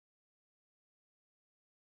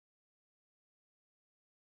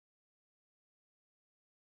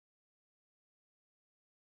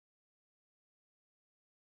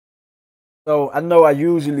So I know I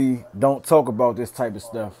usually don't talk about this type of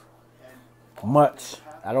stuff much.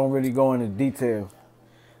 I don't really go into detail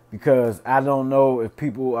because I don't know if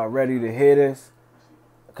people are ready to hear this.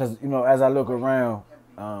 Because, as I look around,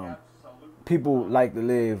 um, people like to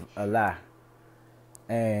live a lie.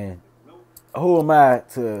 And who am I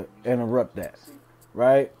to interrupt that?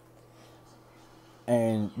 Right?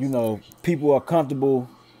 And, people are comfortable,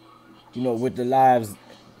 with the lives,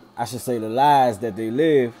 I should say the lies that they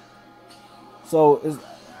live. So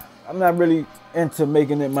I'm not really into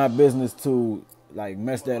making it my business to like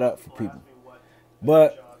mess that up for people.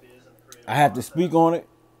 But I have to speak on it.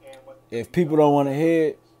 If people don't want to hear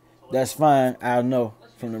it, that's fine. I'll know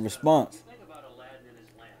from the response.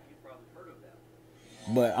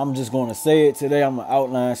 But I'm just going to say it today. I'm going to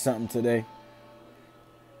outline something today.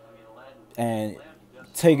 And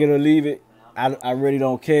take it or leave it. I really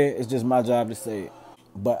don't care. It's just my job to say it.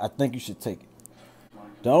 But I think you should take it.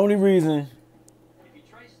 The only reason.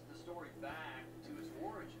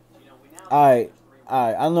 Alright,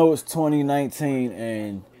 I know it's 2019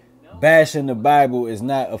 and bashing the Bible is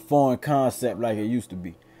not a foreign concept like it used to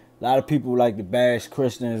be. A lot of people like to bash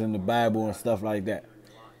Christians and the Bible and stuff like that.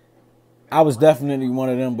 I was definitely one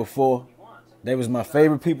of them before. They was my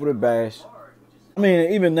favorite people to bash. I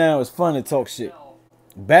mean, even now it's fun to talk shit.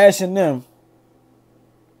 Bashing them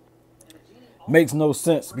makes no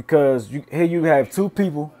sense because here you have two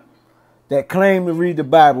people that claim to read the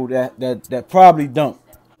Bible that probably don't.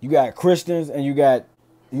 You got Christians and you got,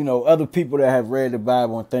 other people that have read the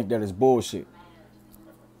Bible and think that it's bullshit.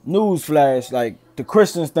 Newsflash, like the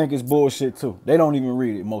Christians think it's bullshit too. They don't even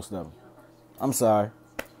read it, most of them. I'm sorry.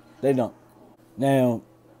 They don't. Now,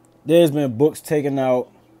 there's been books taken out.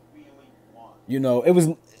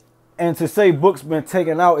 And to say books been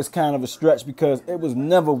taken out is kind of a stretch because it was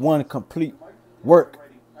never one complete work.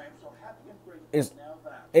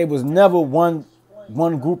 It was never one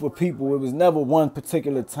group of people. It was never one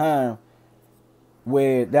particular time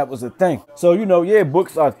where that was a thing. So,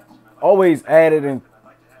 books are always added and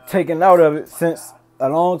taken out of it since a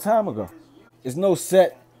long time ago. There's no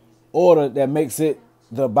set order that makes it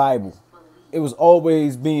the Bible. It was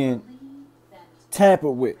always being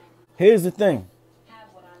tampered with. Here's the thing.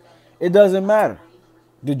 It doesn't matter.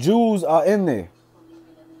 The Jews are in there.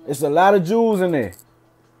 It's a lot of Jews in there.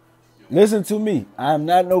 Listen to me. I am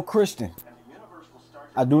not no Christian.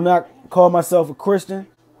 I do not call myself a Christian.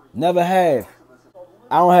 Never have.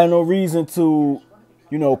 I don't have no reason to,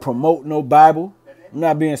 promote no Bible. I'm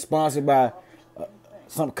not being sponsored by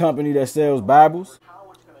some company that sells Bibles.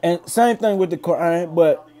 And same thing with the Quran,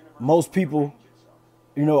 but most people,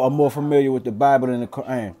 are more familiar with the Bible than the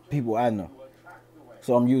Quran. People I know.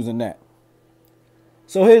 So I'm using that.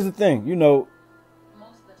 So here's the thing,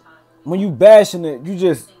 when you bashing it, you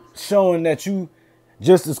just showing that you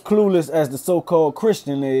just as clueless as the so-called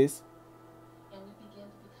Christian is.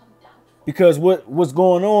 Because what's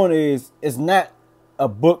going on is it's not a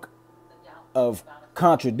book of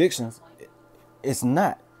contradictions. It's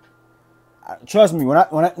not. Trust me, when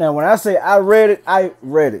I say I read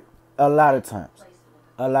it a lot of times.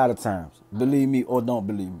 A lot of times. Believe me or don't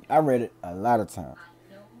believe me. I read it a lot of times.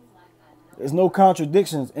 There's no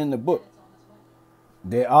contradictions in the book.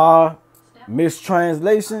 There are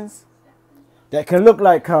mistranslations that can look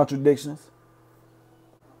like contradictions.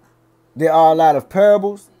 There are a lot of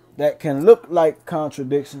parables that can look like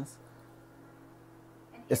contradictions.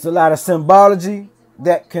 It's a lot of symbology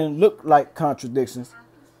that can look like contradictions.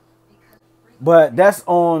 But that's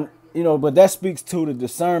but that speaks to the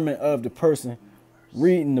discernment of the person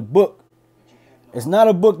reading the book. It's not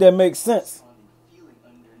a book that makes sense.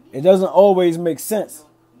 It doesn't always make sense.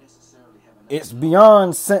 It's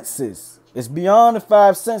beyond senses. It's beyond the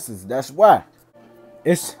five senses. That's why.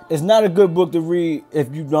 It's not a good book to read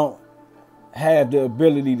if you don't have the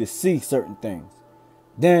ability to see certain things.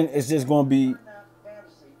 Then it's just going to be,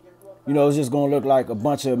 it's just going to look like a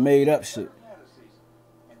bunch of made up shit.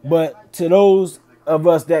 But to those of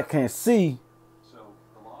us that can see,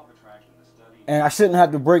 and I shouldn't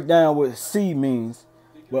have to break down what see means,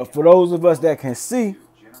 but for those of us that can see,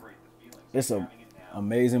 it's an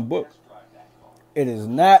amazing book. It is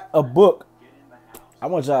not a book. I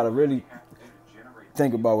want y'all to really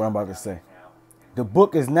think about what I'm about to say. The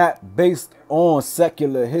book is not based on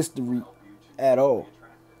secular history at all.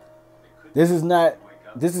 These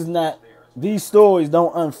stories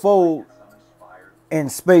don't unfold in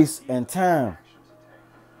space and time.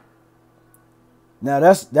 Now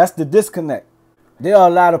that's the disconnect. There are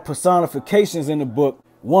a lot of personifications in the book.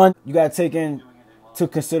 One, you got to take into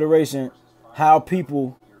consideration how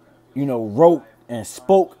people, wrote and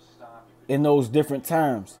spoke in those different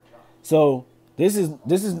times. So This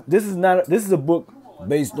is a book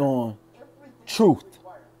based on truth,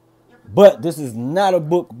 but this is not a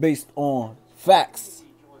book based on facts.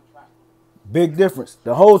 Big difference.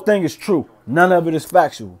 The whole thing is true. None of it is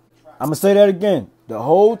factual. I'm gonna say that again. The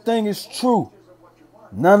whole thing is true.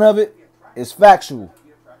 None of it is factual.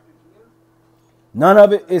 None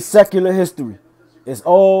of it is secular history. It's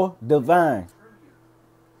all divine.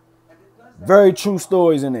 Very true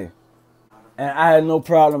stories in there. And I had no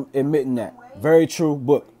problem admitting that. Very true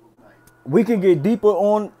book. We can get deeper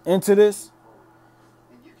on into this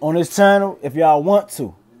on this channel if y'all want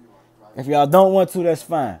to. If y'all don't want to, that's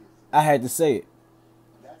fine. I had to say it.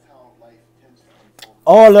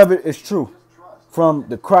 All of it is true. From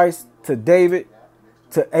the Christ to David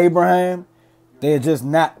to Abraham. They're just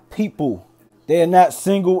not people. They are not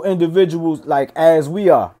single individuals like as we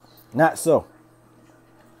are. Not so.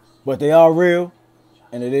 But they are real,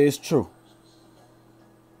 and it is true.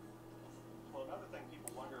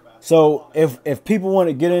 So if people want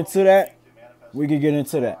to get into that, we can get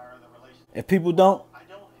into that. If people don't,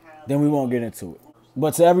 then we won't get into it.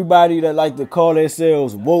 But to everybody that like to call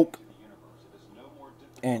themselves woke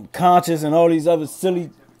and conscious and all these other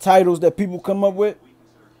silly titles that people come up with,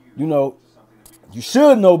 you know, you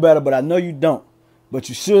should know better, but I know you don't. But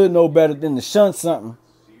you should know better than to shun something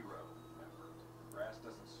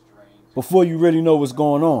before you really know what's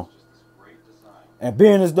going on. And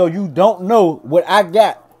being as though you don't know what I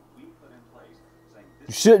got,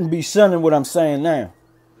 you shouldn't be shunning what I'm saying now.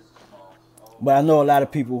 But I know a lot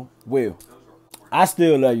of people will. I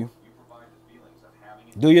still love you.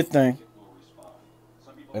 Do your thing.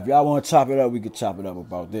 If y'all want to chop it up, we can chop it up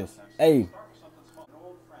about this. Hey,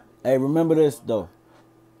 remember this though.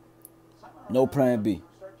 No plan B.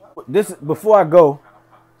 This before I go,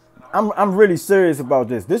 I'm really serious about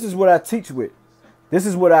this. This is what I teach with. This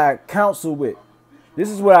is what I counsel with. This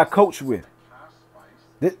is what I coach with.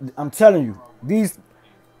 I'm telling you,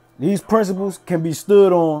 these principles can be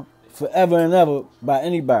stood on forever and ever by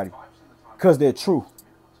anybody because they're true.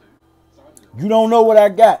 You don't know what I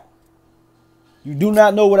got. You do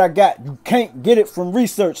not know what I got. You can't get it from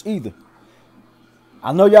research either.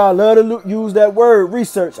 I know y'all love to use that word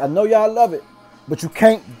research. I know y'all love it, but you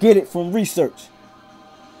can't get it from research.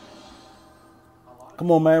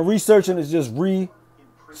 Come on, man. Researching is just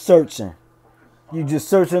researching. You just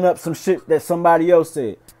searching up some shit that somebody else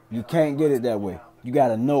said. You can't get it that way. You got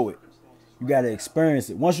to know it. You got to experience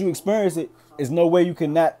it. Once you experience it, there's no way you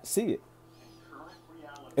cannot see it.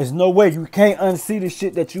 There's no way you can't unsee the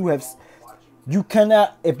shit that you have. You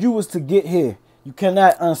cannot, if you was to get here, you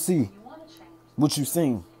cannot unsee what you've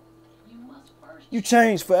seen. You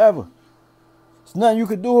change forever. There's nothing you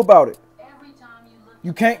can do about it.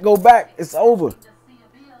 You can't go back. It's over.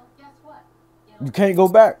 You can't go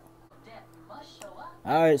back.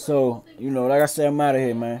 All right, so, you know, like I said, I'm out of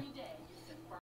here, man.